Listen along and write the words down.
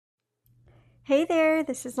Hey there,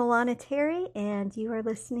 this is Alana Terry, and you are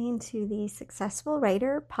listening to the Successful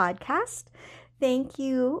Writer podcast. Thank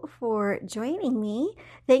you for joining me.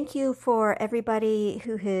 Thank you for everybody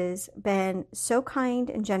who has been so kind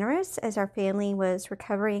and generous as our family was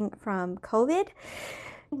recovering from COVID.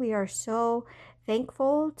 We are so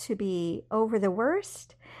thankful to be over the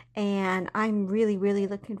worst, and I'm really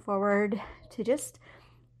looking forward to just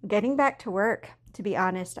getting back to work. To be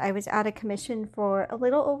honest, I was out of commission for a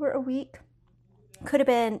little over a week. Could have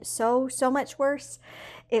been so much worse.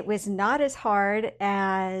 It was not as hard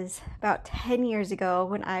as about 10 years ago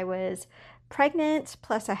when I was pregnant,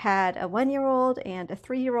 plus I had a 1-year-old and a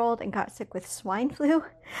 3-year-old and got sick with swine flu.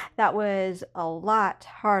 That was a lot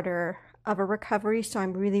harder of a recovery, so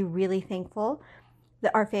I'm really thankful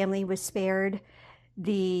that our family was spared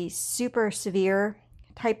the super severe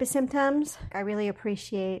type of symptoms. I really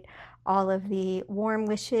appreciate all of the warm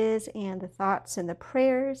wishes and the thoughts and the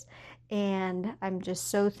prayers, and I'm just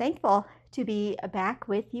so thankful to be back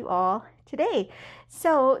with you all today.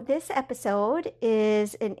 So this episode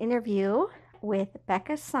is an interview with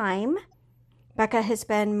Becca Syme. Becca has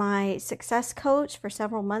been my success coach for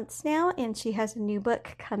several months now, and she has a new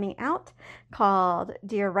book coming out called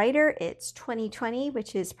Dear Writer, It's 2020,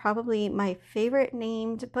 which is probably my favorite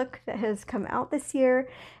named book that has come out this year.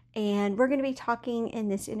 And we're going to be talking in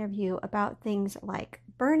this interview about things like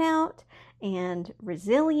burnout and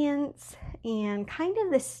resilience and kind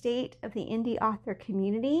of the state of the indie author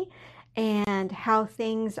community and how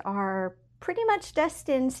things are pretty much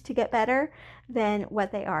destined to get better than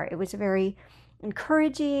what they are. It was a very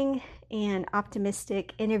encouraging and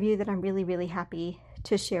optimistic interview that I'm really happy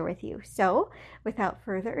to share with you. So without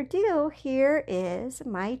further ado, here is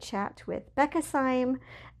my chat with Becca Syme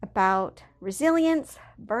about resilience,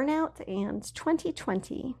 burnout, and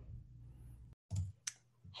 2020.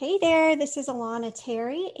 Hey there, this is Alana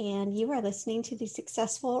Terry, and you are listening to the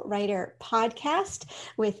Successful Writer podcast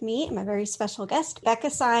with me and my very special guest. Becca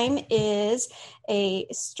Syme is a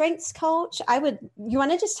strengths coach. You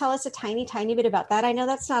want to just tell us a tiny bit about that? I know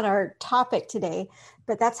that's not our topic today,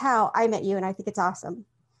 but that's how I met you, and I think it's awesome.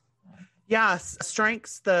 Yes,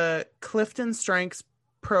 the Clifton Strengths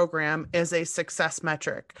program is a success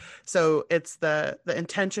metric. So it's the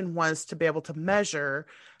intention was to be able to measure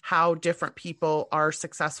how different people are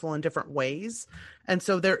successful in different ways. And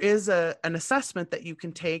so there is an assessment that you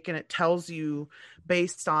can take, and it tells you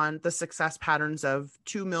based on the success patterns of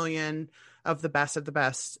 2 million of the best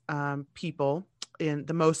people, in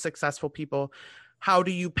the most successful people. How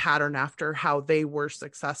do you pattern after how they were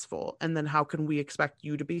successful? And then how can we expect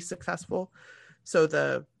you to be successful? So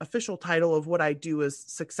the official title of what I do is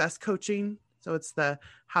success coaching. So it's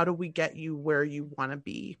how do we get you where you want to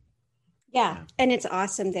be? Yeah. And it's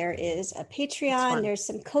awesome. There is a Patreon, there's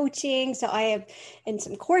some coaching. So I have, and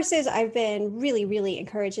some courses. I've been really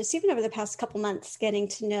encouraged, just even over the past couple months, getting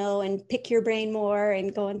to know and pick your brain more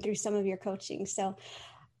and going through some of your coaching. So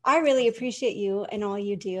I really appreciate you and all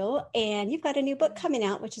you do. And you've got a new book coming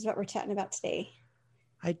out, which is what we're chatting about today.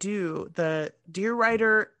 I do. The Dear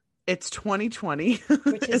Writer, It's 2020,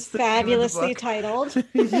 which is fabulously titled.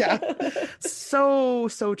 Yeah. So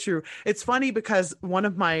true. It's funny because one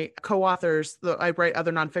of my co-authors that I write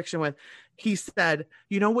other nonfiction with, he said,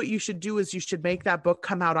 you know what you should do is you should make that book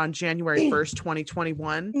come out on January 1st,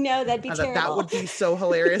 2021. No, that'd be terrible. That would be so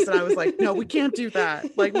hilarious. And I was like, no, we can't do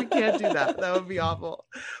that. Like, we can't do that. That would be awful.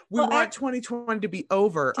 We want 2020 to be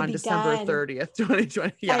over on December 30th,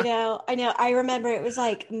 2020. Yeah. I know. I remember it was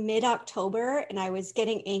like mid-October and I was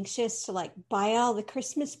getting anxious to like buy all the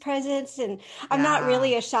Christmas presents. And I'm not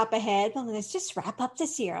really a shop ahead, but let's just wrap up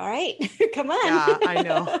this year. All right. Come on. Yeah, I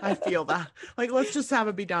know. I feel that. Like, let's just have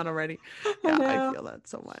it be done already. Yeah, I feel that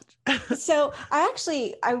so much. So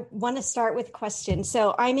I want to start with a question.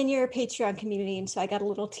 So I'm in your Patreon community, and so I got a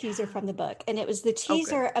little teaser from the book, and it was the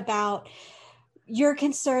teaser about your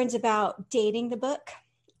concerns about dating the book.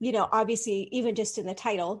 You know, obviously, even just in the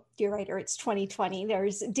title, Dear Writer, It's 2020,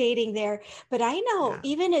 there's dating there. But I know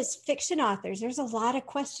even as fiction authors, there's a lot of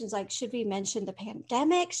questions like, should we mention the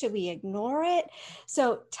pandemic? Should we ignore it?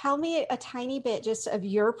 So tell me a tiny bit just of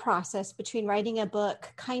your process between writing a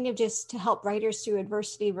book, kind of just to help writers through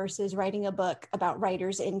adversity versus writing a book about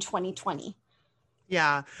writers in 2020.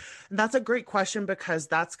 Yeah, that's a great question, because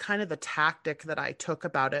that's kind of the tactic that I took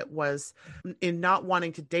about it, was in not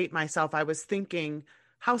wanting to date myself. I was thinking,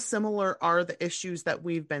 how similar are the issues that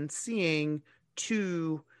we've been seeing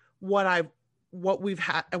to how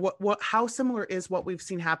similar is what we've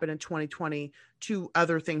seen happen in 2020 to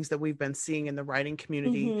other things that we've been seeing in the writing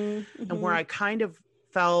community? And where I kind of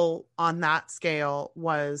fell on that scale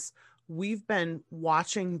was, we've been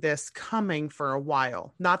watching this coming for a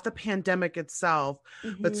while, not the pandemic itself,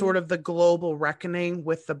 but Mm-hmm. sort of the global reckoning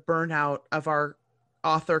with the burnout of our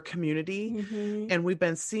author community. Mm-hmm. And we've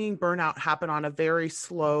been seeing burnout happen on a very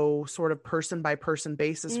slow sort of person by person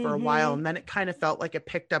basis for a while. Mm-hmm. And then it kind of felt like it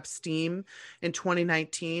picked up steam in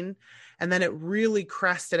 2019. And then it really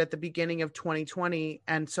crested at the beginning of 2020.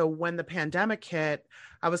 And so when the pandemic hit,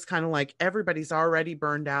 I was kind of like, everybody's already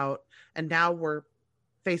burned out. And now we're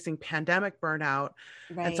facing pandemic burnout.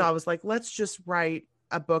 And so I Right. was like, let's just write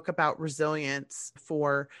a book about resilience,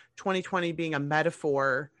 for 2020 being a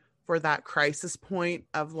metaphor for that crisis point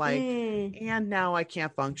of like, Hmm. and now I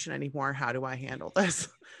can't function anymore. How do I handle this?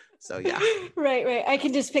 So yeah, Right, right. I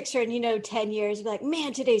can just picture in 10 years, be like,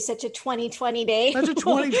 man, today's such a 2020 day. such a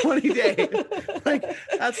 2020 day. Like,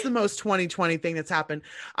 that's the most 2020 thing that's happened.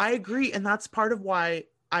 I agree. And that's part of why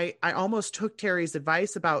I almost took Terry's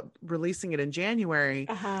advice about releasing it in January,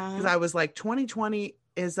 because Uh-huh. I was like, 2020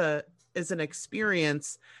 is an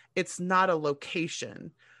experience. It's not a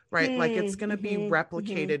location, right? Like, it's going to be Mm-hmm. Mm-hmm.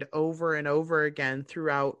 replicated over and over again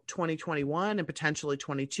throughout 2021 and potentially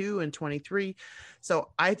 22 and 23. So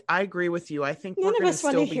I agree with you. I think we're None of going to us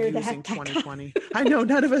want to still be hear using that, Becca. 2020. I know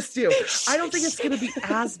none of us do. I don't think it's going to be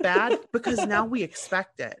as bad because now we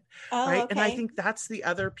expect it, Oh, right? And I okay. think that's the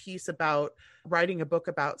other piece about writing a book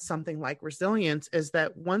about something like resilience, is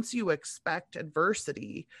that once you expect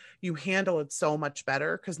adversity, you handle it so much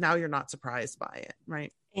better because now you're not surprised by it,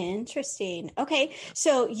 right? Interesting. Okay.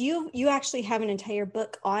 So you actually have an entire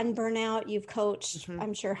book on burnout. You've coached, Mhm.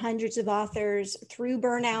 I'm sure, hundreds of authors through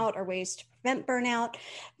burnout or ways to prevent burnout.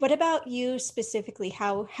 What about you specifically?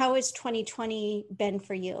 How has 2020 been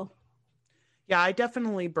for you? Yeah, I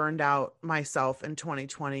definitely burned out myself in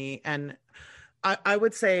 2020. And I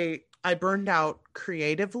would say I burned out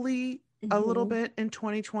creatively a little Mm-hmm. bit in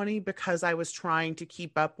 2020 because I was trying to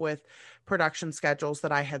keep up with production schedules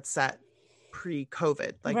that I had set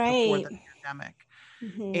pre-COVID, like before Right. the pandemic.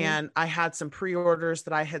 Mm-hmm. And I had some pre-orders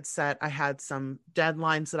that I had set. I had some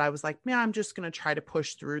deadlines that I was like, yeah, I'm just going to try to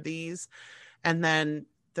push through these. And then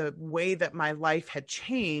the way that my life had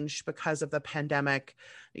changed because of the pandemic,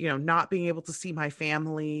 not being able to see my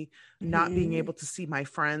family, not being Mm-hmm. able to see my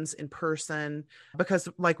friends in person, because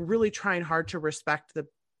like really trying hard to respect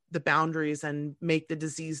the boundaries and make the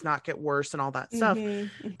disease not get worse and all that stuff.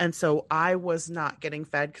 Mm-hmm. And so I was not getting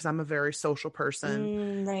fed because I'm a very social person.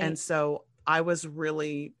 And Right. so I was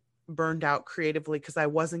really burned out creatively because I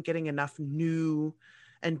wasn't getting enough new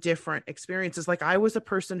and different experiences. Like, I was a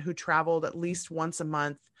person who traveled at least once a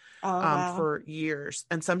month Oh, wow. for years,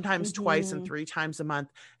 and sometimes twice and Mm-hmm. 3 times a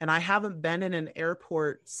month. And I haven't been in an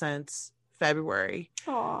airport since February.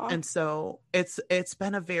 Aw. And so it's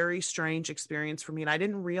been a very strange experience for me. And I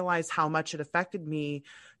didn't realize how much it affected me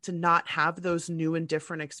to not have those new and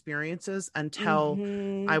different experiences until I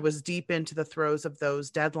Mm-hmm. was deep into the throes of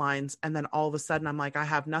those deadlines. And then all of a sudden I'm like, I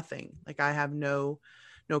have nothing. Like, I have no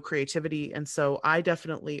creativity. And so I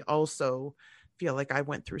definitely also feel like I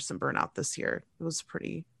went through some burnout this year. It was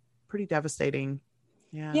pretty devastating.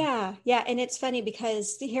 Yeah. Yeah, yeah. And it's funny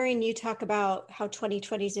because hearing you talk about how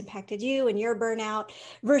 2020's impacted you and your burnout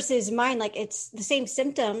versus mine, like it's the same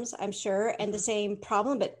symptoms, I'm sure, and the Mhm. same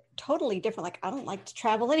problem, but totally different. Like I don't like to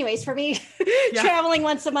travel anyways. For me, Yeah. traveling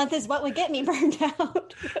once a month is what would get me burned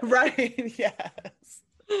out. Right. Yes.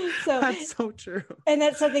 So, That's so true. and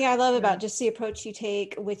that's something I love Yeah. about just the approach you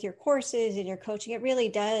take with your courses and your coaching. It really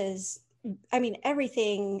does. I mean,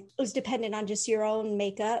 everything is dependent on just your own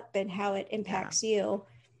makeup and how it Yeah. impacts you.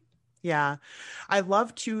 Yeah. I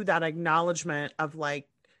love too that acknowledgement of like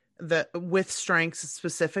the with strengths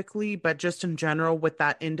specifically, but just in general with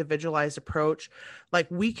that individualized approach. Like,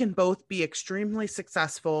 we can both be extremely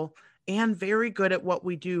successful and very good at what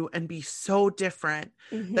we do and be so different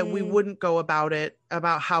that we Hmm. wouldn't go about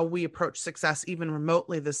how we approach success even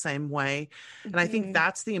remotely the same way. And I think Hmm.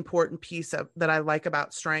 that's the important piece that I like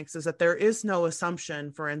about strengths, is that there is no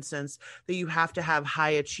assumption, for instance, that you have to have high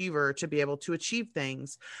achiever to be able to achieve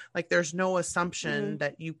things. Like, there's no assumption Hmm.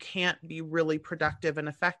 that you can't be really productive and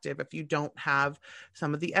effective if you don't have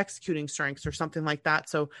some of the executing strengths or something like that.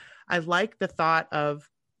 So I like the thought of,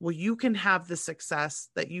 well, you can have the success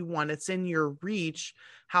that you want. It's in your reach.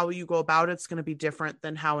 How you go about it's going to be different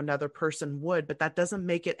than how another person would, but that doesn't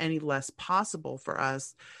make it any less possible for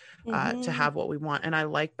us to Hmm. have what we want. And I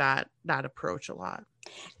like that approach a lot.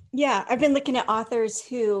 Yeah, I've been looking at authors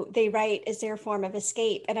who they write as their form of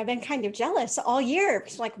escape, and I've been kind of jealous all year.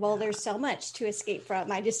 It's like, well, Yeah. there's so much to escape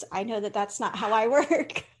from. I know that that's not how I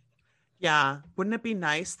work. Yeah. Wouldn't it be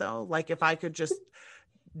nice though? Like, if I could just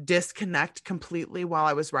disconnect completely while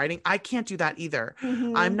I was writing. I can't do that either.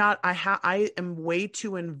 Mm-hmm. I am way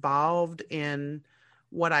too involved in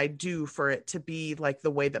what I do for it to be like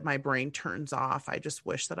the way that my brain turns off. I just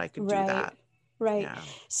wish that I could do Right. that. Right. Yeah.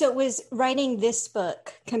 So was writing this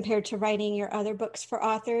book compared to writing your other books for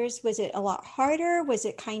authors, was it a lot harder? Was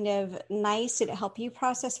it kind of nice? Did it help you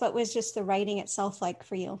process? What was just the writing itself like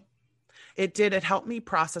for you? It did. It helped me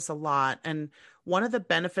process a lot. And one of the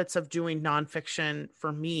benefits of doing nonfiction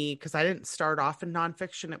for me, because I didn't start off in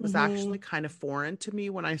nonfiction, it was Mm-hmm. actually kind of foreign to me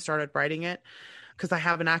when I started writing it, because I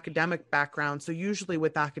have an academic background. So usually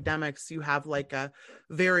with academics, you have like a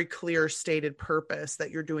very clear stated purpose that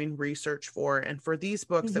you're doing research for. And for these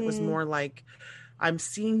books, it was Mm-hmm. more like I'm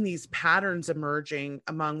seeing these patterns emerging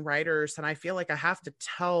among writers, and I feel like I have to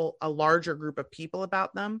tell a larger group of people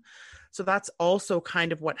about them. So that's also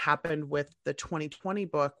kind of what happened with the 2020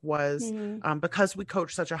 book was Mm-hmm. because we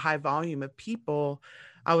coach such a high volume of people.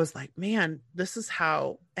 I was like, man, this is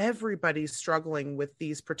how everybody's struggling with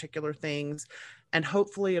these particular things. And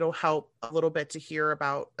hopefully it'll help a little bit to hear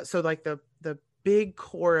about. So like the big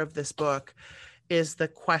core of this book is the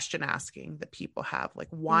question asking that people have, like,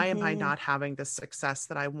 why am I Mm-hmm. not having the success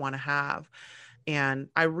that I want to have? And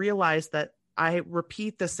I realized that I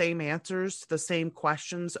repeat the same answers to the same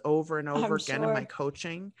questions over and over I'm again in my sure.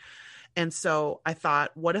 coaching. And so I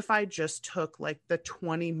thought, what if I just took like the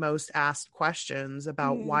 20 most asked questions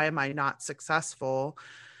about Mm-hmm. why am I not successful,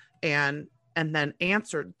 and then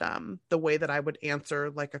answered them the way that I would answer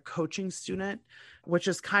like a coaching student, which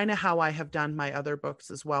is kind of how I have done my other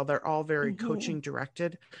books as well. They're all very Mm-hmm. coaching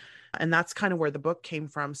directed. And that's kind of where the book came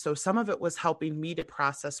from. So some of it was helping me to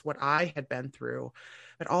process what I had been through,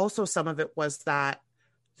 but also some of it was that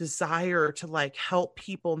desire to like help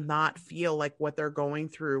people not feel like what they're going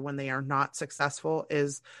through when they are not successful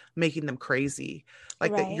is making them crazy.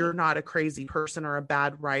 Like that Right. you're not a crazy person or a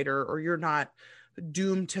bad writer, or you're not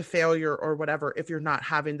doomed to failure or whatever. If you're not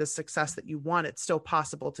having the success that you want, it's still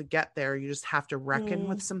possible to get there. You just have to reckon Mm.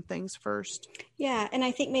 with some things first. Yeah, and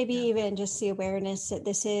I think maybe Yeah. even just the awareness that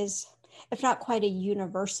this is, if not quite a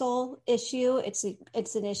universal issue, it's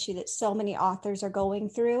an issue that so many authors are going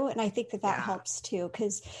through, and I think that that Yeah. helps too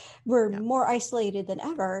because we're Yeah. more isolated than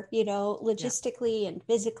ever, Yeah. logistically and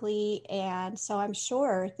physically, and so I'm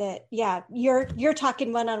sure that yeah, you're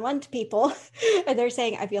talking one on one to people, and they're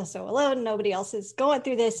saying I feel so alone, nobody else is going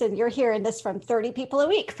through this, and you're hearing this from 30 people a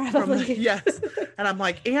week From the, probably. yes. And I'm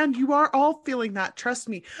like, and you are all feeling that, trust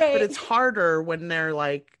me. But Right. it's harder when they're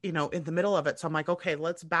like, in the middle of it. So I'm like, okay,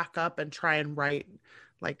 let's back up and try and write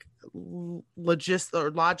like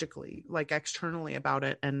logically, like externally about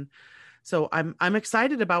it. And so I'm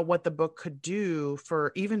excited about what the book could do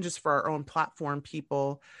for even just for our own platform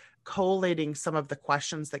people, collating some of the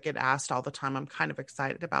questions that get asked all the time. I'm kind of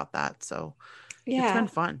excited about that. So it's been Yeah.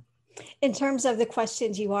 fun. In terms of the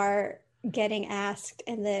questions you are getting asked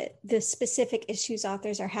and the specific issues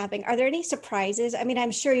authors are having, are there any surprises? I mean,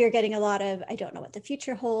 I'm sure you're getting a lot of I don't know what the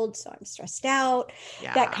future holds, so I'm stressed out,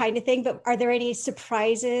 that Yeah. kind of thing, but are there any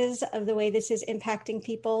surprises of the way this is impacting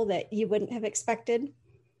people that you wouldn't have expected?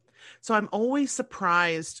 So I'm always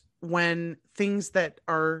surprised when things that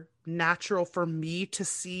are natural for me to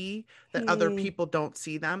see that other Hmm. people don't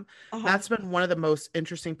see them. Uh-huh. That's been one of the most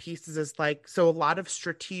interesting pieces is like, so a lot of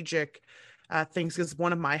strategic things is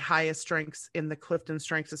one of my highest strengths in the Clifton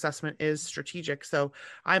Strengths Assessment is strategic. So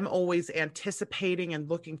I'm always anticipating and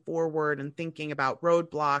looking forward and thinking about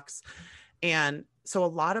roadblocks. And so a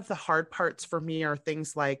lot of the hard parts for me are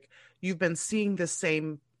things like you've been seeing the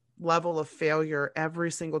same level of failure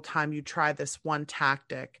every single time you try this one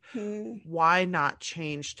tactic. Hmm. Why not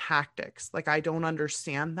change tactics? Like, I don't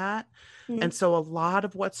understand that. Hmm. And so a lot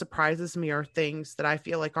of what surprises me are things that I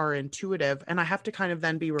feel like are intuitive. And I have to kind of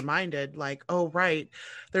then be reminded, like, oh, right,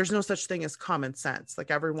 there's no such thing as common sense.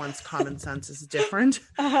 Like, everyone's common sense is different.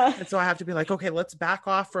 Uh-huh. And so I have to be like, okay, let's back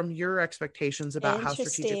off from your expectations about how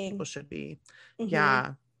strategic people Interesting. should be. Hmm.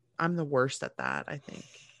 Yeah, I'm the worst at that, I think.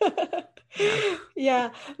 Yeah. Yeah.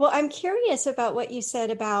 Well, I'm curious about what you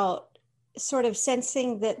said about sort of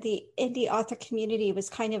sensing that the indie author community was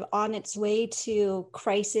kind of on its way to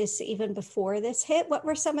crisis even before this hit. What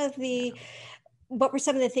were some of the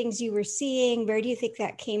things you were seeing? Where do you think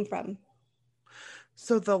that came from?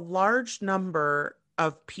 So the large number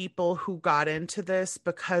of people who got into this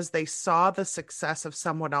because they saw the success of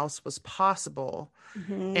someone else was possible,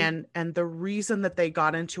 Hmm. and the reason that they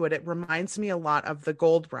got into it, it reminds me a lot of the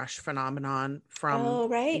gold rush phenomenon from Oh,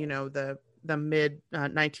 right. the mid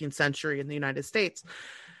 19th century in the United States.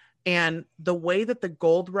 And the way that the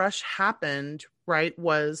gold rush happened, right,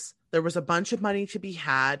 was There was a bunch of money to be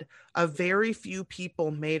had. A very few people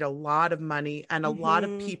made a lot of money, and a lot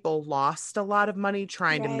of people lost a lot of money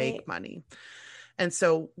trying to make money. And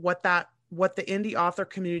so what the indie author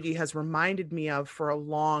community has reminded me of for a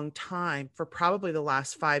long time, for probably the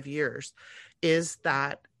last 5 years, is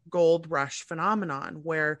that gold rush phenomenon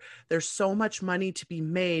where there's so much money to be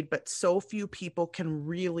made, but so few people can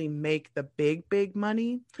really make the big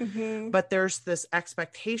money. But there's this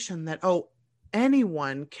expectation that, oh,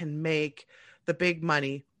 anyone can make the big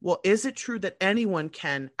money. Well, is it true that anyone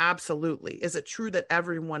can? Absolutely. Is it true that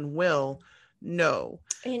everyone will? No.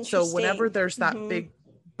 So whenever there's that big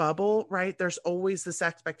bubble, right, there's always this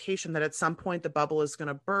expectation that at some point the bubble is going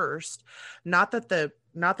to burst. Not that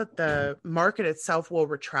the market itself will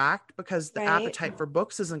retract, because the appetite for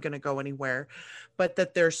books isn't going to go anywhere, but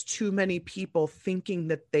that there's too many people thinking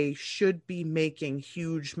that they should be making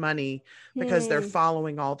huge money because they're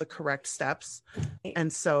following all the correct steps.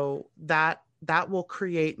 And so that will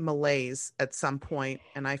create malaise at some point,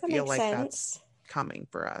 and I feel like that's coming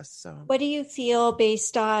for us. So what do you feel,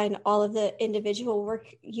 based on all of the individual work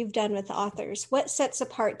you've done with authors, what sets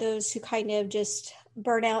apart those who kind of just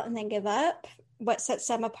burn out and then give up? What sets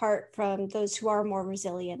them apart from those who are more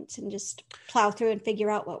resilient and just plow through and figure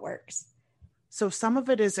out what works? So some of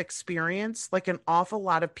it is experience, like an awful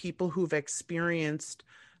lot of people who've experienced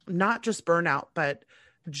not just burnout, but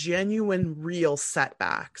genuine, real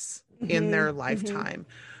setbacks in their lifetime,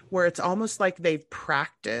 where it's almost like they've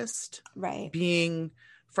practiced being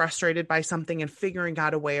frustrated by something and figuring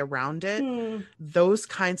out a way around it. Those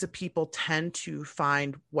kinds of people tend to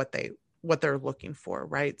find what they're looking for,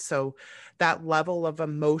 right? So that level of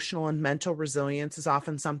emotional and mental resilience is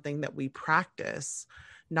often something that we practice,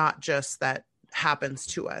 not just that happens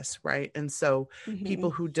to us, right? And so people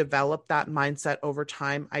who develop that mindset over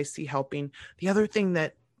time, I see helping. The other thing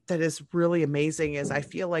that is really amazing is I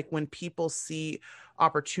feel like when people see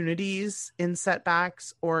opportunities in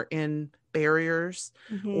setbacks or in barriers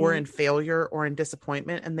or in failure or in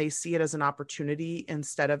disappointment, and they see it as an opportunity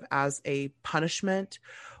instead of as a punishment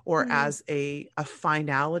or as a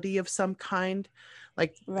finality of some kind,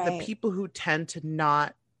 like the people who tend to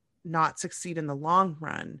not succeed in the long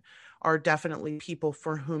run are definitely people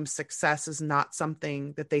for whom success is not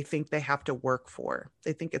something that they think they have to work for.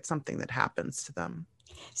 They think it's something that happens to them.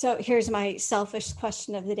 So here's my selfish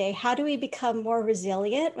question of the day. How do we become more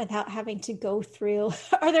resilient without having to go through?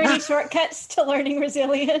 Are there any shortcuts to learning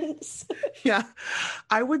resilience? Yeah,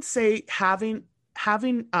 I would say having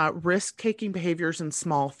risk-taking behaviors in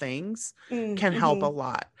small things can help a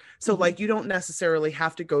lot. So like you don't necessarily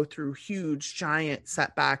have to go through huge, giant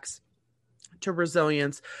setbacks to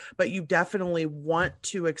resilience, but you definitely want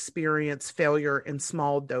to experience failure in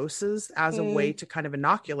small doses as a way to kind of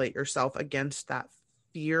inoculate yourself against that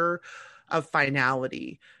fear of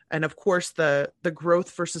finality. And of course, the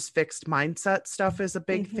growth versus fixed mindset stuff is a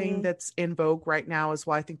big thing that's in vogue right now, as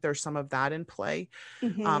well. I think there's some of that in play.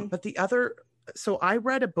 But so I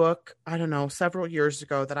read a book, I don't know, several years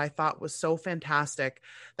ago that I thought was so fantastic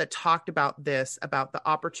that talked about the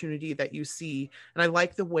opportunity that you see. And I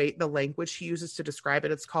like the language he uses to describe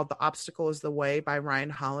it. It's called The Obstacle is the Way by Ryan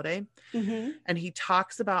Holiday. And he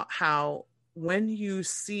talks about how when you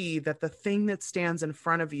see that the thing that stands in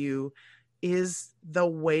front of you is the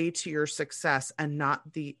way to your success and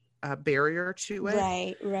not the barrier to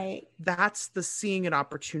it. Right. That's the seeing an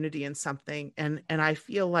opportunity in something. And I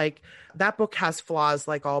feel like that book has flaws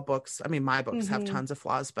like all books. I mean, my books have tons of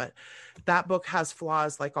flaws, but that book has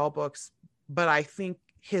flaws like all books. But I think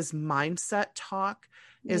his mindset talk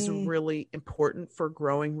is really important for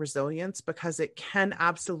growing resilience, because it can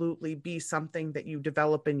absolutely be something that you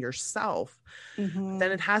develop in yourself.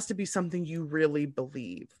 Then it has to be something you really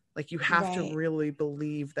believe. Like you have to really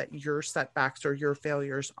believe that your setbacks or your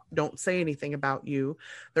failures don't say anything about you.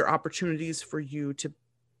 They're opportunities for you to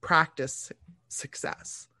practice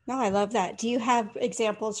success. No, I love that. Do you have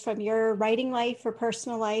examples from your writing life or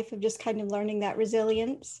personal life of just kind of learning that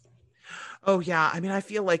resilience? Oh yeah. I mean, I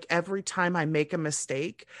feel like every time I make a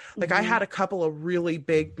mistake, like I had a couple of really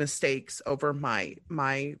big mistakes over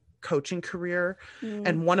my coaching career.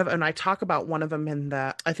 And I talk about one of them in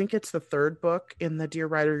I think it's the third book in the Dear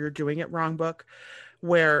Writer, You're Doing It Wrong book,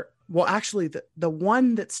 where, well, actually the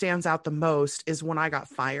one that stands out the most is when I got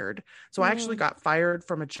fired. So I actually got fired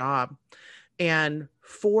from a job, and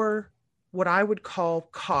for what I would call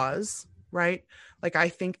cause, right? Like, I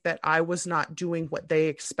think that I was not doing what they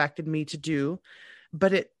expected me to do,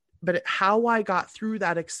 but how I got through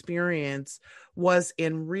that experience was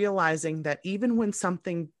in realizing that even when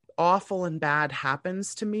something awful and bad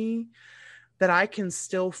happens to me, that I can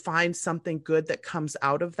still find something good that comes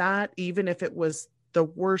out of that, even if it was the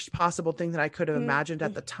worst possible thing that I could have imagined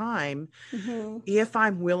at the time, if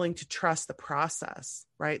I'm willing to trust the process,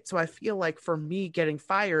 right? So I feel like for me, getting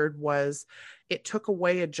fired it took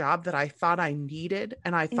away a job that I thought I needed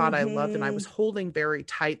and I thought I loved, and I was holding very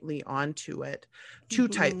tightly onto it, too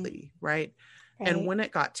tightly, right? And when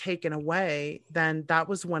it got taken away, then that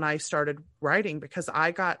was when I started writing, because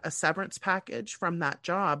I got a severance package from that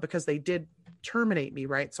job because they did terminate me,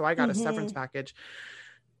 right? So I got a severance package.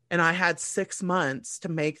 And I had 6 months to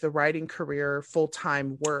make the writing career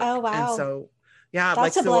full-time work. Oh, wow. And so, yeah,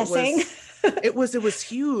 that's a blessing. It was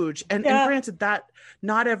huge. And granted that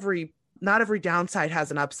not every downside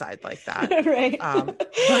has an upside like that. Right.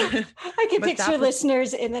 I can picture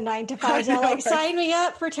listeners in the 9-to-5s all like, sign me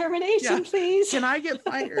up for termination, please. Can I get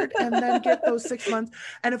fired and then get those 6 months?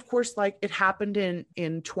 And of course, like, it happened in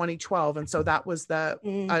 2012. And so that was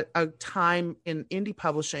a time in indie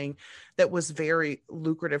publishing that was very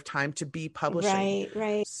lucrative time to be publishing.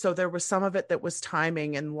 Right. So there was some of it that was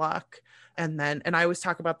timing and luck. And I always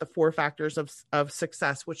talk about the 4 factors of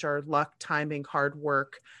success, which are luck, timing, hard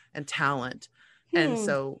work, and talent. And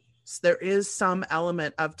so there is some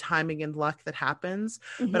element of timing and luck that happens,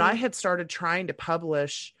 but I had started trying to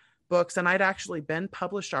publish books, and I'd actually been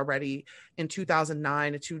published already in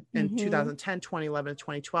 2009 and 2010, 2011, and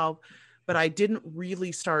 2012. But I didn't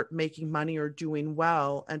really start making money or doing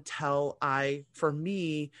well until I, for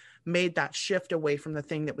me, made that shift away from the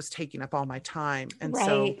thing that was taking up all my time. And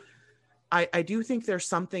so I do think there's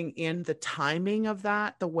something in the timing of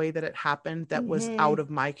that, the way that it happened, that was out of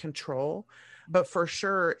my control. But for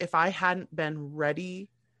sure, if I hadn't been ready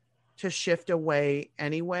to shift away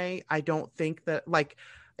anyway, I don't think that, like,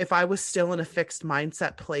 if I was still in a fixed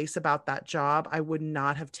mindset place about that job, I would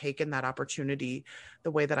not have taken that opportunity the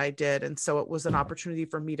way that I did. And so it was an opportunity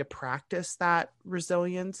for me to practice that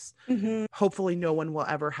resilience. Hopefully no one will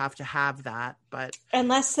ever have to have that, but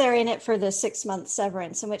unless they're in it for the 6-month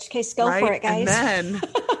severance, in which case go for it, guys.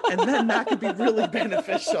 And then that could be really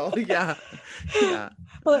beneficial. Yeah.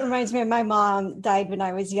 Well, it reminds me of my mom died when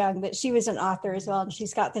I was young, but she was an author as well. And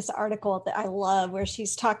she's got this article that I love where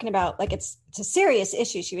she's talking about, like, it's a serious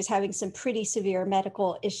issue. She was having some pretty severe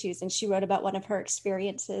medical issues, and she wrote about one of her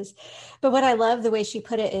experiences. But what I love, the way she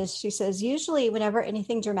put it, is she says, usually whenever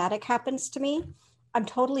anything dramatic happens to me, I'm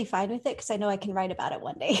totally fine with it because I know I can write about it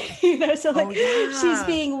one day. So like she's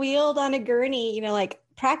being wheeled on a gurney, like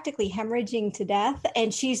practically hemorrhaging to death.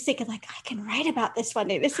 And she's thinking, like, I can write about this one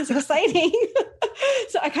day. This is exciting.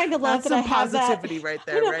 So I kind of love that I have positivity right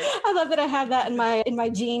there, right? I love that I have that in my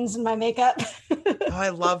jeans and my makeup. I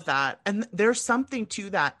love that. And there's something to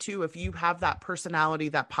that too. If you have that personality,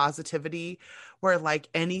 that positivity, where like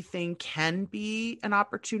anything can be an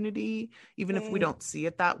opportunity, even if we don't see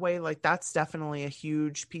it that way, like that's definitely a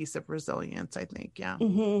huge piece of resilience, I think. Yeah.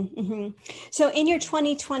 So in your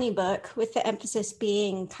 2020 book, with the emphasis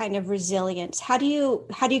being kind of resilience, how do you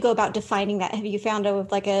go about defining that? Have you found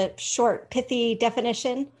a short, pithy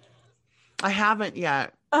definition? I haven't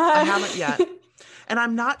yet. And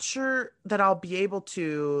I'm not sure that I'll be able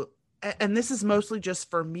to, and this is mostly just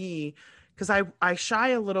for me, because I shy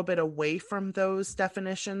a little bit away from those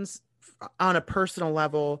definitions on a personal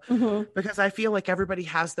level, because I feel like everybody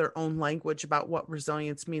has their own language about what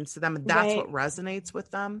resilience means to them. And that's what resonates with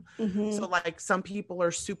them. So like some people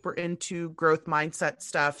are super into growth mindset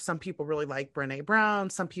stuff. Some people really like Brené Brown.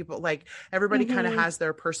 Some people like, everybody kind of has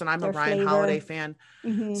their person. I'm a Ryan Holiday fan.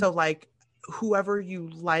 So like, whoever you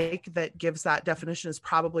like that gives that definition is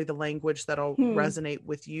probably the language that'll resonate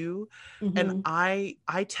with you. And I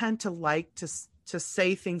tend to like to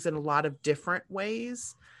say things in a lot of different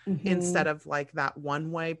ways instead of like that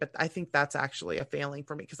one way. But I think that's actually a failing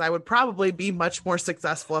for me, because I would probably be much more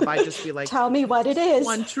successful if I just be like, tell me what it is.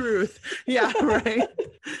 One truth. Yeah. Right.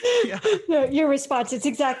 Yeah. No, your response, it's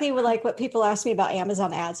exactly like what people ask me about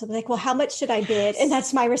Amazon ads. I'm like, well, how much should I bid? And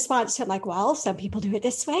that's my response. I'm like, well, some people do it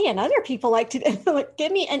this way and other people like to like,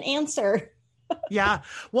 give me an answer. Yeah.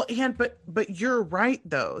 Well, and but you're right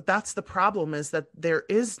though. That's the problem, is that there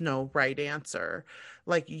is no right answer.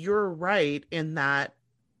 Like, you're right in that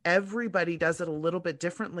everybody does it a little bit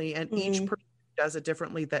differently, and each person does it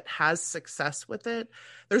differently that has success with it.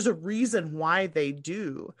 There's a reason why they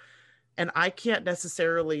do. And I can't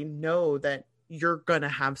necessarily know that you're going to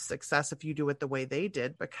have success if you do it the way they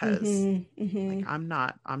did, because like, I'm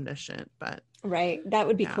not omniscient, but right. That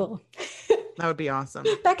would be cool. That would be awesome.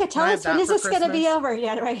 Becca, tell us, when is this going to be over?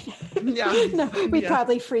 Yeah, right. Yeah. No, we'd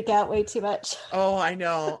probably freak out way too much. Oh, I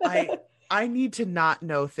know. I need to not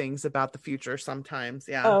know things about the future sometimes.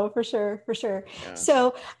 Yeah. Oh, for sure. Yeah.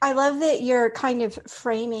 So I love that you're kind of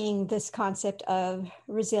framing this concept of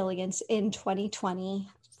resilience in 2020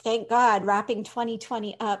 thank God, wrapping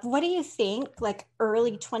 2020 up. What do you think like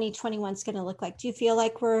early 2021 is going to look like? Do you feel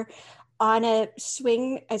like we're on a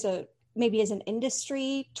swing as a maybe as an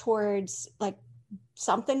industry towards like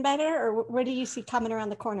something better, or what do you see coming around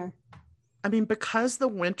the corner? I mean, because the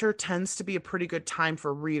winter tends to be a pretty good time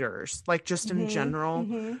for readers, like just in Mm-hmm. general,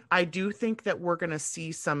 Mm-hmm. I do think that we're going to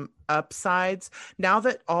see some upsides now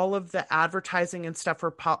that all of the advertising and stuff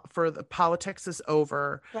for the politics is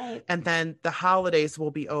over, Right. and then the holidays will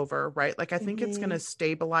be over, right? Like I think it's going Mm-hmm. to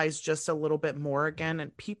stabilize just a little bit more again,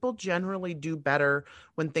 and people generally do better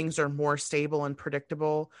when things are more stable and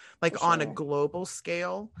predictable, For like on a sure. global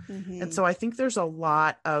scale. And Mm-hmm. so I think there's a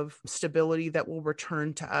lot of stability that will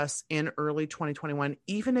return to us in early 2021,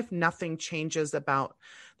 even if nothing changes about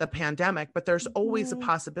the pandemic. But there's always a Mm-hmm.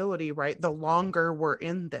 possibility, right? The longer we're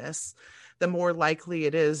in this, the more likely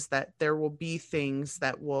it is that there will be things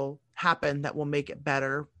that will happen that will make it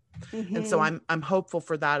better. And so Mm-hmm. I'm hopeful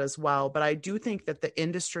for that as well. But I do think that the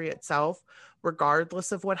industry itself,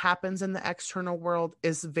 regardless of what happens in the external world,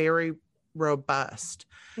 is very robust.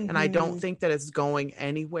 And I don't Mm-hmm. think that it's going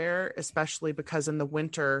anywhere, especially because in the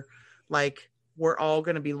winter, like we're all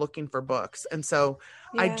going to be looking for books. And so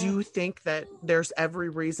I Yeah. do think that there's every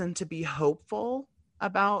reason to be hopeful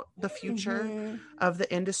about the future Mm-hmm. of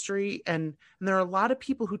the industry. And there are a lot of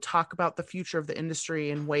people who talk about the future of the industry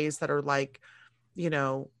in ways that are like, you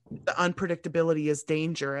know, the unpredictability is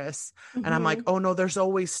dangerous. And I'm like, Mm-hmm. oh no, there's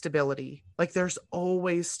always stability. Like there's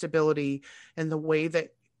always stability in the way that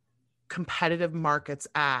competitive markets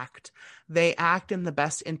act. They act in the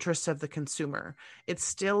best interest of the consumer. It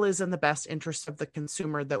still is in the best interest of the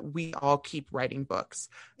consumer that we all keep writing books.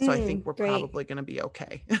 So I think we're Great. probably going to be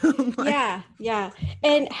okay. Like, Yeah, yeah.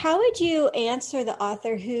 And how would you answer the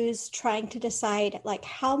author who's trying to decide, like,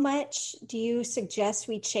 how much do you suggest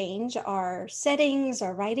we change our settings,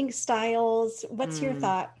 our writing styles? What's your mm,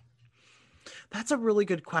 thought? that's a really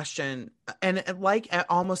good question. And like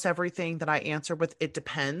almost everything that I answer with, it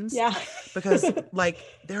depends, Yeah. because like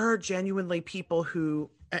there are genuinely people who,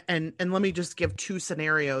 and let me just give two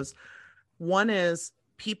scenarios. One is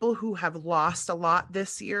people who have lost a lot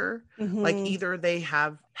this year, like Mm-hmm. either they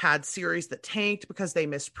have had series that tanked because they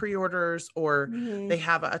missed pre-orders, or Mm-hmm. they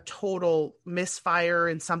have a total misfire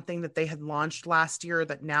in something that they had launched last year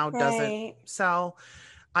that now doesn't Right. sell.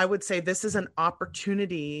 I would say this is an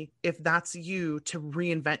opportunity, if that's you, to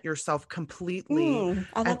reinvent yourself completely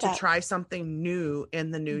I and love to that. try something new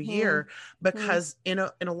in the new Mm-hmm. year. Because in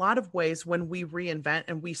a lot of ways, when we reinvent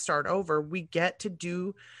and we start over, we get to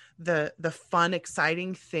do the fun,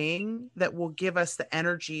 exciting thing that will give us the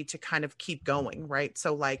energy to kind of keep going, right?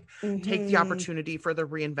 So like take the Mm-hmm. opportunity for the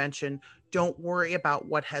reinvention. Don't worry about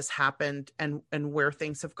what has happened and where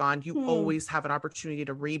things have gone. You Hmm. always have an opportunity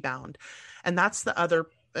to rebound. And that's the other,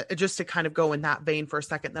 just to kind of go in that vein for a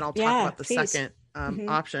second, then I'll talk Yeah, about the please. second Mm-hmm.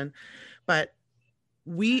 option. But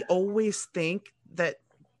we always think that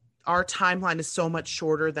our timeline is so much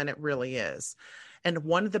shorter than it really is. And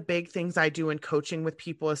one of the big things I do in coaching with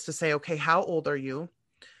people is to say, okay, how old are you?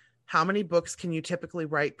 How many books can you typically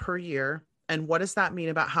write per year? And what does that mean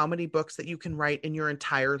about how many books that you can write in your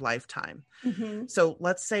entire lifetime? Mm-hmm. So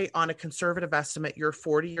let's say on a conservative estimate, you're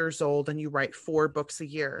 40 years old and you write 4 books a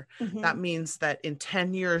year. Mm-hmm. That means that in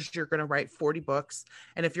 10 years, you're going to write 40 books.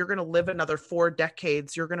 And if you're going to live another 4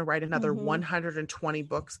 decades, you're going to write another Mm-hmm. 120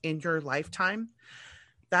 books in your lifetime.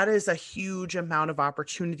 That is a huge amount of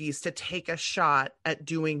opportunities to take a shot at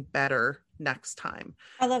doing better next time.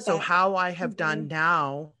 I love So, that. how I have Mm-hmm. done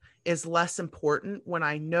now is less important when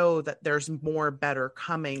I know that there's more better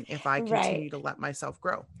coming if I Right. continue to let myself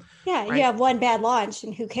grow, Yeah, you right? have one bad launch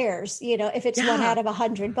and who cares? If it's one Yeah. out of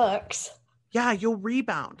 100 books. Yeah, you'll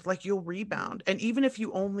rebound. Like you'll rebound. And even if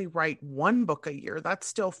you only write 1 book a year, that's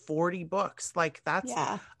still 40 books. Like that's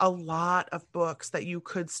Yeah. a lot of books that you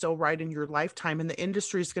could still write in your lifetime. And the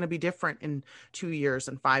industry is going to be different in 2 years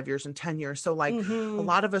and 5 years and 10 years. So, like, a Mm-hmm.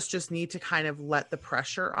 lot of us just need to kind of let the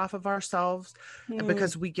pressure off of ourselves Mm.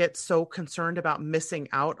 because we get so concerned about missing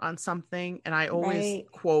out on something. And I always Right.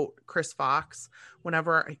 quote Chris Fox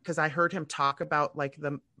whenever, because I heard him talk about like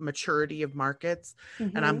the maturity of markets.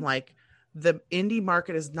 And I'm Mm-hmm. like, the indie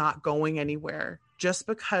market is not going anywhere. Just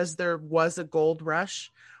because there was a gold rush,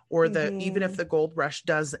 or the even if Mm-hmm. the gold rush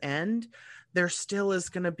does end, there still is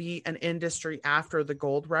going to be an industry after the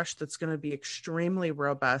gold rush that's going to be extremely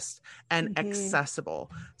robust and Mm-hmm.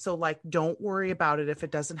 accessible. So like don't worry about it if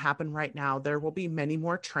it doesn't happen right now. There will be many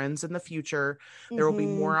more trends in the future. There will be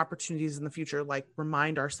Mm-hmm. more opportunities in the future. Like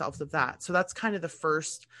remind ourselves of that. So that's kind of the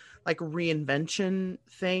first like reinvention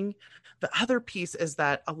thing. The other piece is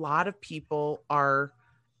that a lot of people are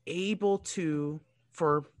able to,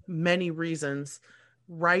 for many reasons,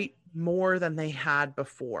 write more than they had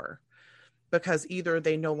before, because either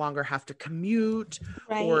they no longer have to commute,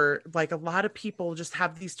 Right. or like a lot of people just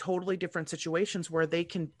have these totally different situations where they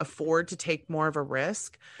can afford to take more of a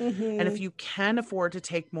risk. And if you can afford to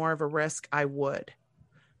take more of a risk, I would,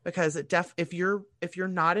 because if you're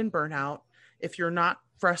not in burnout, if you're not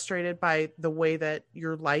frustrated by the way that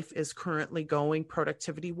your life is currently going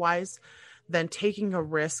productivity wise, then taking a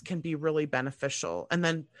risk can be really beneficial. And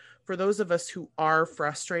then for those of us who are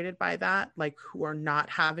frustrated by that, like who are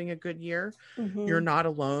not having a good year, you're not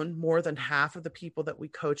alone. More than half of the people that we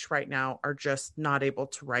coach right now are just not able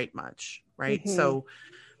to write much, right? So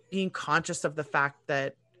being conscious of the fact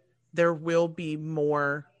that there will be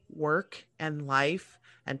more work and life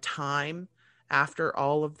and time after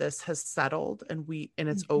all of this has settled, and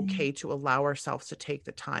it's okay to allow ourselves to take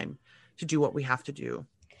the time to do what we have to do.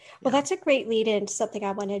 Well, that's a great lead into something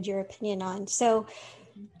I wanted your opinion on. So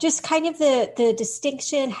just kind of the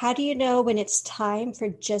distinction, how do you know when it's time for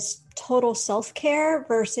just total self-care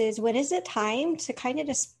versus when is it time to kind of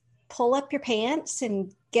just pull up your pants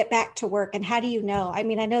and get back to work? And how do you know? I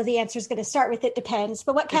mean, I know the answer is going to start with it depends,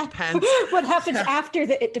 but what happens after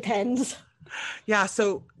the it depends? Yeah.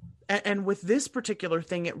 So, and with this particular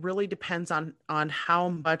thing, it really depends on how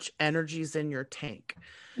much energy is in your tank,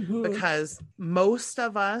 because most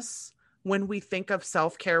of us, when we think of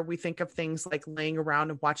self-care, we think of things like laying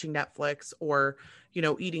around and watching Netflix, or,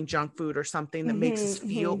 eating junk food or something that makes us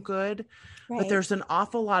feel good. Right. But there's an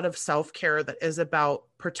awful lot of self-care that is about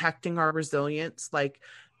protecting our resilience, like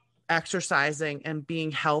exercising and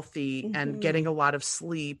being healthy and getting a lot of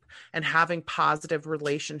sleep and having positive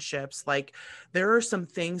relationships. Like, there are some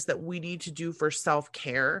things that we need to do for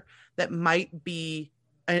self-care that might be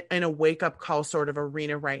in a wake-up call sort of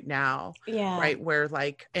arena right now. Yeah. Right. Where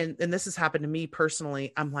like, and this has happened to me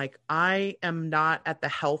personally. I'm like, I am not at the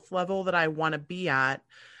health level that I want to be at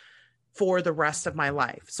for the rest of my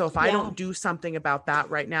life. So if I don't do something about that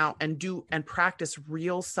right now and practice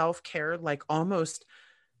real self-care, like almost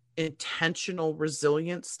intentional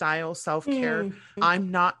resilience style self-care,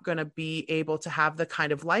 I'm not going to be able to have the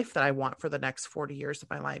kind of life that I want for the next 40 years of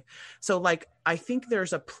my life. So like, I think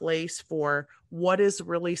there's a place for what is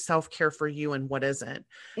really self-care for you and what isn't.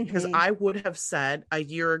 Because I would have said a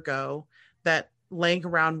year ago that laying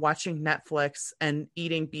around watching Netflix and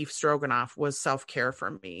eating beef stroganoff was self-care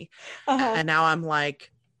for me. And now I'm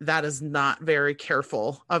like, that is not very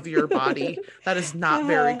careful of your body. That is not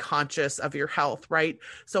very conscious of your health, right?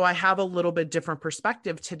 So I have a little bit different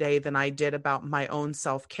perspective today than I did about my own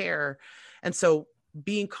self-care. And so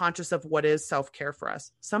being conscious of what is self-care for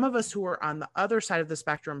us. Some of us who are on the other side of the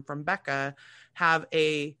spectrum from Becca have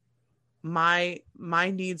my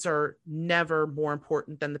needs are never more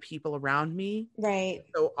important than the people around me. Right.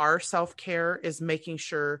 So our self-care is making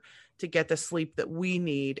sure to get the sleep that we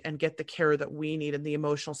need and get the care that we need and the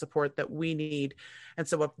emotional support that we need. And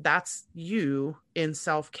so if that's you in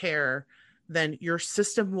self-care, then your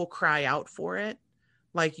system will cry out for it.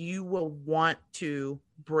 Like, you will want to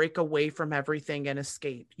break away from everything and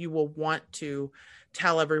escape. You will want to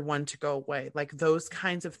tell everyone to go away. Like, those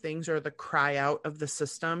kinds of things are the cry out of the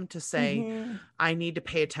system to say, I need to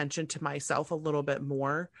pay attention to myself a little bit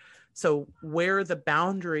more. So where the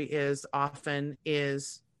boundary is often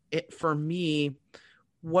is, it for me,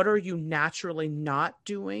 what are you naturally not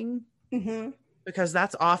doing? Because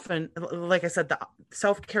that's often, like I said, the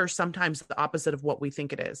self-care is sometimes the opposite of what we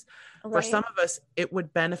think it is. Right. For some of us, it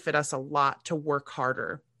would benefit us a lot to work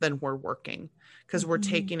harder than we're working, because we're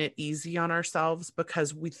taking it easy on ourselves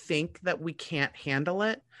because we think that we can't handle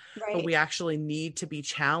it. Right. But we actually need to be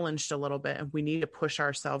challenged a little bit, and we need to push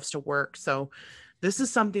ourselves to work. So this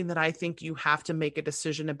is something that I think you have to make a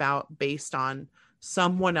decision about based on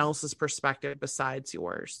someone else's perspective besides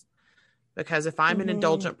yours. Because if I'm an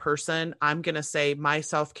indulgent person, I'm going to say my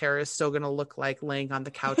self-care is still going to look like laying on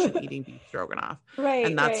the couch and eating beef stroganoff. Right.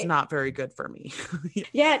 And that's not very good for me.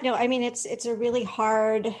 Yeah, no, I mean, it's a really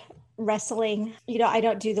hard wrestling. I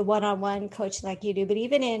don't do the one-on-one coaching like you do, but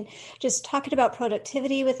even in just talking about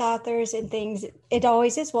productivity with authors and things, it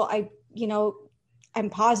always is, well, I'm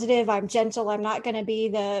positive, I'm gentle, I'm not going to be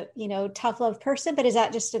the, tough love person, but is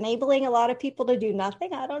that just enabling a lot of people to do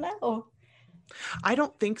nothing? I don't know. I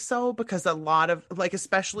don't think so, because a lot of, like,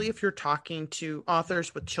 especially if you're talking to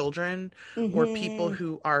authors with children or people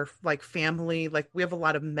who are like family, like we have a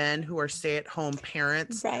lot of men who are stay-at-home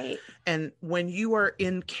parents. Right. And when you are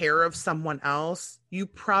in care of someone else, you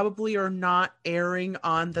probably are not erring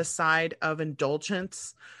on the side of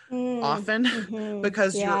indulgence often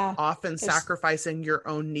because you're often sacrificing your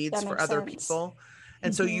own needs for other people.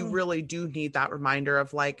 And so you really do need that reminder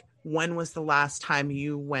of like, when was the last time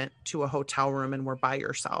you went to a hotel room and were by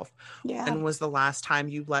yourself? Yeah. When was the last time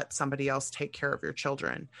you let somebody else take care of your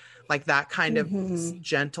children? Like that kind of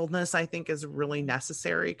gentleness, I think, is really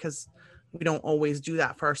necessary, because we don't always do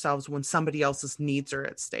that for ourselves when somebody else's needs are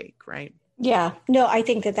at stake, right? Yeah, no, I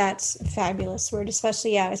think that that's a fabulous word,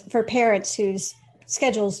 especially for parents whose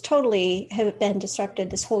schedules totally have been disrupted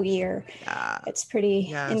this whole year. Yeah. It's pretty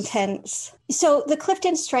Yes. intense. So the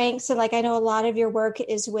Clifton Strengths, and like I know a lot of your work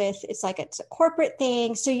is with, it's a corporate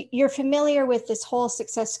thing. So you're familiar with this whole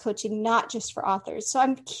success coaching, not just for authors. So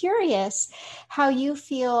I'm curious how you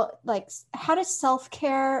feel, like, how does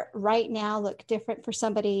self-care right now look different for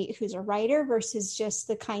somebody who's a writer versus just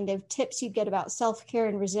the kind of tips you get about self-care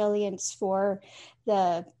and resilience for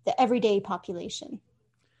the everyday population?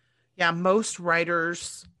 Yeah, most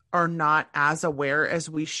writers are not as aware as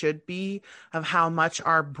we should be of how much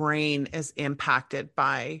our brain is impacted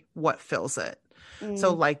by what fills it.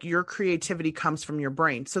 So like your creativity comes from your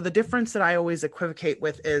brain. So the difference that I always equivocate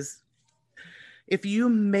with is if you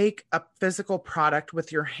make a physical product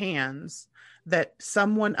with your hands that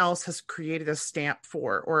someone else has created a stamp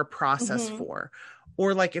for or a process for,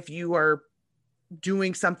 or like if you are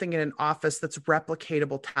doing something in an office that's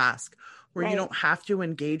replicatable task where you don't have to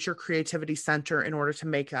engage your creativity center in order to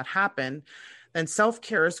make that happen, then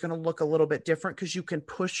self-care is going to look a little bit different, because you can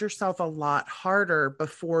push yourself a lot harder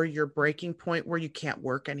before your breaking point where you can't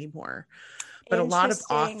work anymore. But a lot of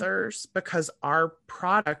authors, because our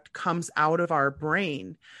product comes out of our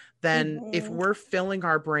brain, then if we're filling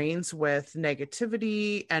our brains with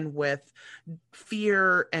negativity and with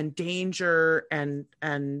fear and danger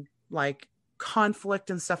and like conflict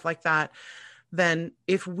and stuff like that, then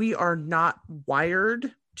if we are not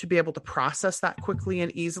wired to be able to process that quickly and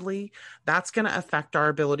easily, that's going to affect our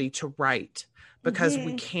ability to write, because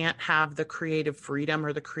we can't have the creative freedom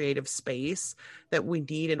or the creative space that we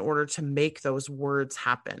need in order to make those words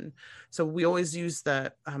happen. So we always use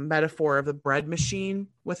the metaphor of the bread machine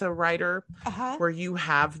with a writer, where you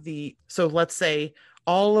have so let's say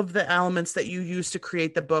all of the elements that you use to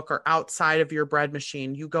create the book are outside of your bread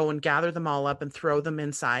machine. You go and gather them all up and throw them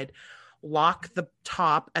inside, lock the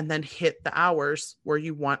top, and then hit the hours where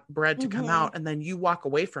you want bread to come out, and then you walk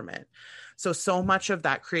away from it. So much of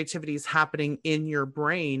that creativity is happening in your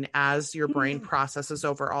brain as your brain processes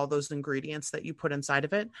over all those ingredients that you put inside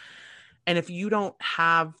of it. And if you don't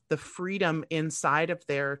have the freedom inside of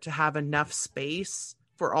there to have enough space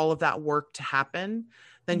for all of that work to happen,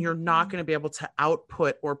 then you're not going to be able to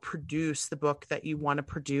output or produce the book that you want to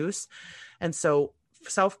produce. And so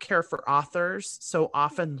self-care for authors so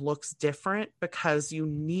often looks different, because you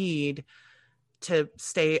need to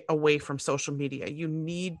stay away from social media. You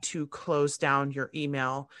need to close down your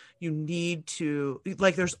email. You need to,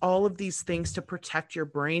 like, there's all of these things to protect your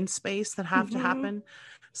brain space that have to happen.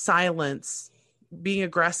 Silence, being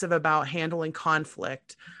aggressive about handling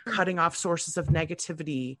conflict, cutting off sources of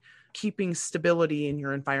negativity, keeping stability in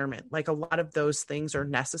your environment. Like a lot of those things are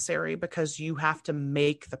necessary because you have to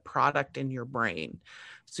make the product in your brain.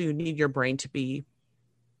 So you need your brain to be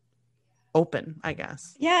open, I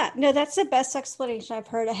guess. Yeah, no, that's the best explanation I've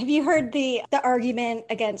heard. Have you heard the argument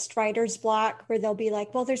against writer's block, where they'll be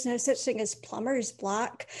like, well, there's no such thing as plumber's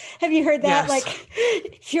block? Have you heard that? Yes. Like,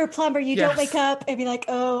 if you're a plumber, you don't wake up and be like,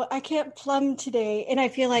 oh, I can't plumb today. And I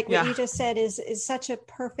feel like what you just said is such a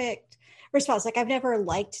perfect response. Like, I've never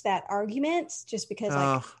liked that argument, just because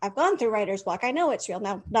like I've gone through writer's block. I know it's real.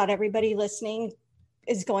 Now, not everybody listening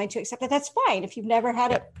is going to accept that. That's fine. If you've never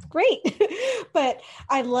had it, great. But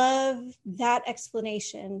I love that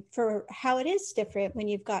explanation for how it is different when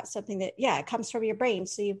you've got something that, it comes from your brain.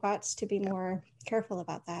 So you've got to be more careful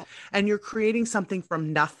about that. And you're creating something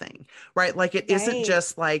from nothing, right? Like it isn't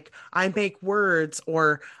just like I make words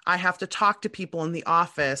or I have to talk to people in the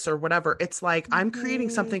office or whatever. It's like I'm creating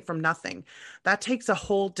something from nothing. That takes a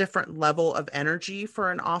whole different level of energy for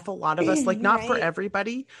an awful lot of us, like not for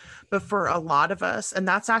everybody, but for a lot of us. And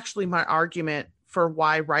that's actually my argument for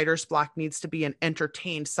why writer's block needs to be an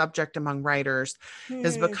entertained subject among writers,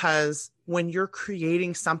 is because when you're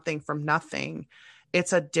creating something from nothing,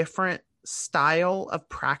 it's a different style of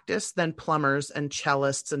practice than plumbers and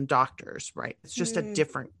cellists and doctors, right? It's just a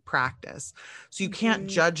different practice. So you can't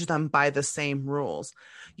judge them by the same rules.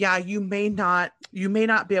 Yeah, you may not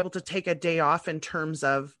be able to take a day off in terms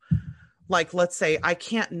of, like, let's say I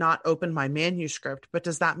can't not open my manuscript, but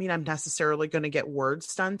does that mean I'm necessarily going to get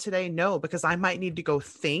words done today? No, because I might need to go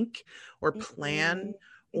think or plan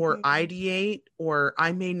or ideate, or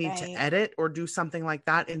I may need to edit or do something like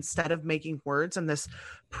that instead of making words. And this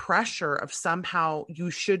pressure of somehow you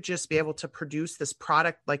should just be able to produce this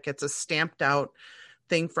product like it's a stamped out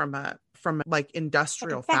thing from a from like Like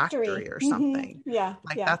industrial a factory. factory or something. Yeah.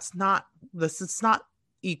 Like Yeah. this is not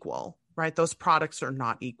equal, right? Those products are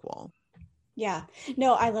not equal. Yeah.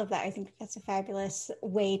 No, I love that. I think that's a fabulous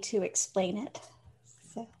way to explain it.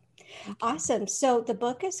 So Thank you. awesome. So the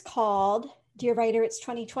book is called Dear Writer, It's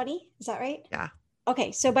 2020. Is that right? Yeah.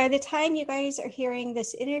 Okay. So by the time you guys are hearing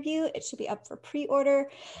this interview, it should be up for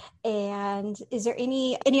pre-order. And is there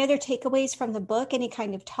any other takeaways from the book? Any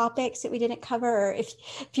kind of topics that we didn't cover? Or if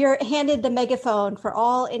you're handed the megaphone for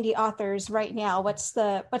all indie authors right now, what's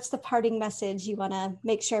the parting message you want to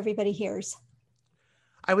make sure everybody hears?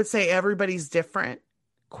 I would say everybody's different.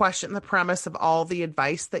 Question the premise of all the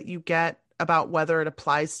advice that you get about whether it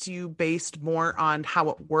applies to you based more on how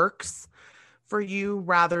it works for you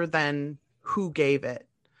rather than who gave it.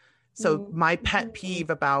 So my pet peeve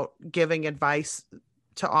about giving advice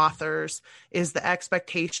to authors is the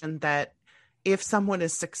expectation that if someone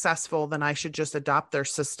is successful, then I should just adopt their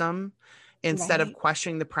system instead of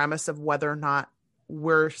questioning the premise of whether or not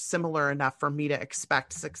we're similar enough for me to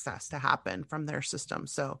expect success to happen from their system.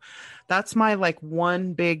 So that's my like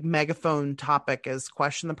one big megaphone topic is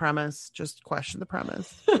question the premise, just question the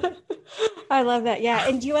premise. I love that. Yeah.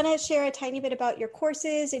 And do you want to share a tiny bit about your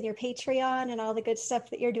courses and your Patreon and all the good stuff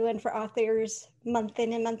that you're doing for authors month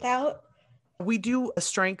in and month out? We do a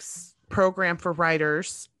strengths program for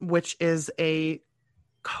writers, which is a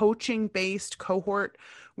coaching based cohort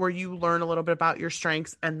where you learn a little bit about your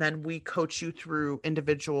strengths and then we coach you through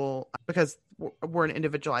individual because we're an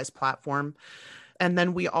individualized platform. And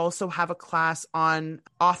then we also have a class on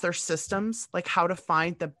author systems, like how to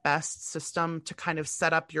find the best system to kind of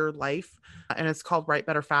set up your life. And it's called Write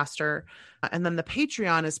Better Faster. And then the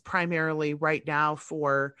Patreon is primarily right now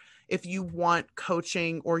for if you want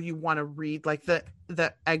coaching or you want to read like the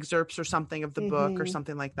excerpts or something of the book or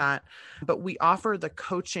something like that. But we offer the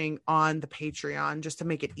coaching on the Patreon just to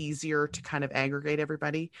make it easier to kind of aggregate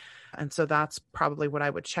everybody. And so that's probably what I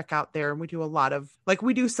would check out there. And we do a lot of like,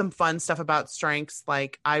 we do some fun stuff about strengths.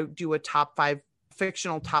 Like I do a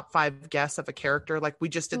fictional top 5 guess of a character. Like we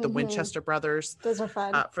just did the Winchester brothers. Those are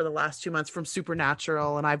fun. For the last 2 months from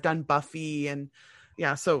Supernatural. And I've done Buffy and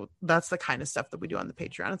yeah, so that's the kind of stuff that we do on the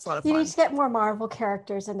Patreon. It's a lot of fun. You need to get more Marvel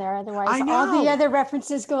characters in there. Otherwise, all the other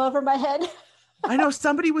references go over my head. I know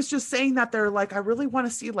somebody was just saying that they're like, I really want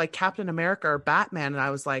to see like Captain America or Batman. And I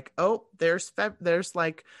was like, oh, there's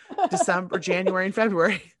like December, January and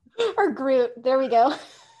February. Or Groot. There we go.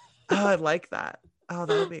 Oh, I like that. Oh,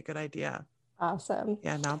 that would be a good idea. Awesome.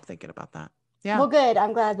 Yeah, now I'm thinking about that. Yeah. Well, good.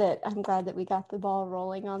 I'm glad that we got the ball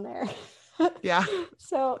rolling on there. Yeah.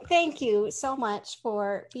 So thank you so much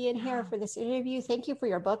for being here for this interview. Thank you for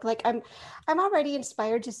your book. Like I'm already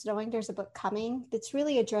inspired just knowing there's a book coming that's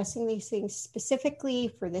really addressing these things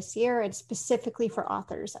specifically for this year and specifically for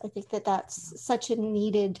authors. I think that that's such a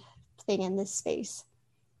needed thing in this space.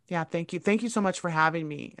 Yeah. Thank you. Thank you so much for having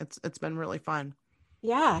me. It's been really fun.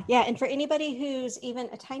 Yeah. Yeah. And for anybody who's even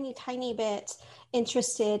a tiny, tiny bit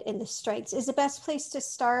interested in the strengths, is the best place to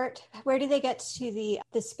start? Where do they get to the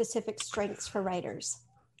specific strengths for writers?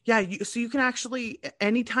 Yeah. So you can actually,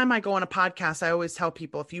 anytime I go on a podcast, I always tell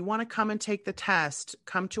people, if you want to come and take the test,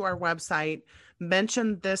 come to our website,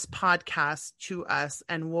 mention this podcast to us,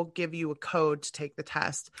 and we'll give you a code to take the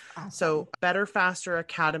test. Awesome. So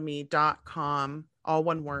betterfasteracademy.com, all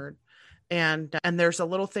one word. And there's a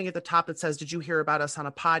little thing at the top that says, did you hear about us on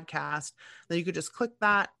a podcast? Then you could just click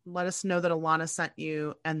that, let us know that Alana sent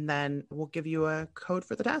you, and then we'll give you a code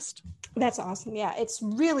for the test. That's awesome. Yeah, it's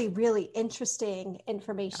really, really interesting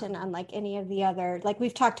information unlike any of the other, like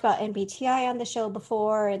we've talked about MBTI on the show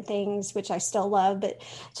before and things, which I still love, but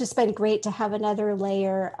it's just been great to have another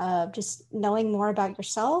layer of just knowing more about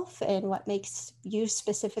yourself and what makes you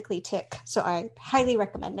specifically tick. So I highly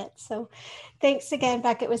recommend it. So thanks again,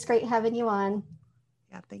 Beck. It was great having you on.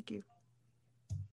 Yeah, thank you.